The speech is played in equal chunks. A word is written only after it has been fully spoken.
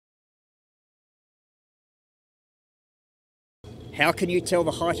How can you tell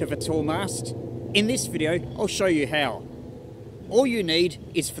the height of a tall mast? In this video, I'll show you how. All you need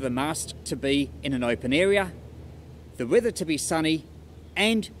is for the mast to be in an open area, the weather to be sunny,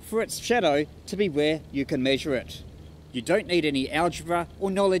 and for its shadow to be where you can measure it. You don't need any algebra or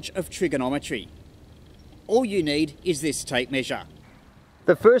knowledge of trigonometry. All you need is this tape measure.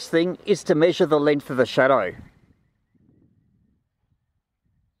 The first thing is to measure the length of the shadow.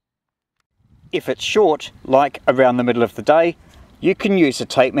 If it's short, like around the middle of the day, you can use a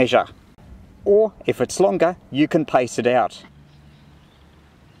tape measure. Or if it's longer, you can pace it out.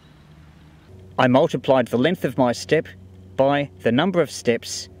 I multiplied the length of my step by the number of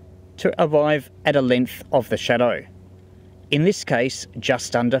steps to arrive at a length of the shadow. In this case,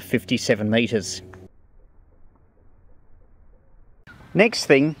 just under 57 meters. Next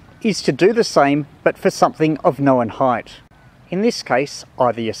thing is to do the same but for something of known height. In this case,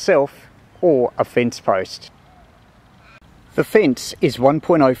 either yourself or a fence post. The fence is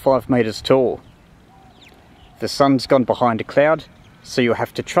 1.05 meters tall. The sun's gone behind a cloud, so you'll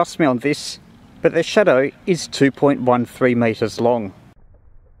have to trust me on this, but the shadow is 2.13 meters long.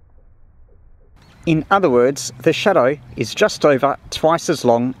 In other words, the shadow is just over twice as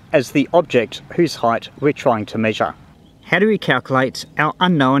long as the object whose height we're trying to measure. How do we calculate our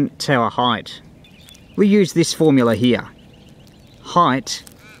unknown tower height? We use this formula here. Height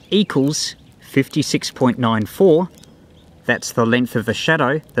equals 56.94, that's the length of the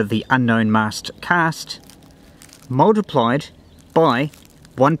shadow that the unknown mast cast, multiplied by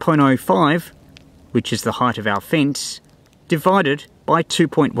 1.05, which is the height of our fence, divided by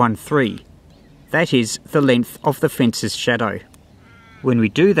 2.13. That is the length of the fence's shadow. When we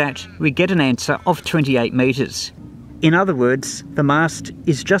do that, we get an answer of 28 meters. In other words, the mast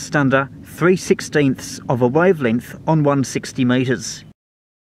is just under 3/16 of a wavelength on 160 meters.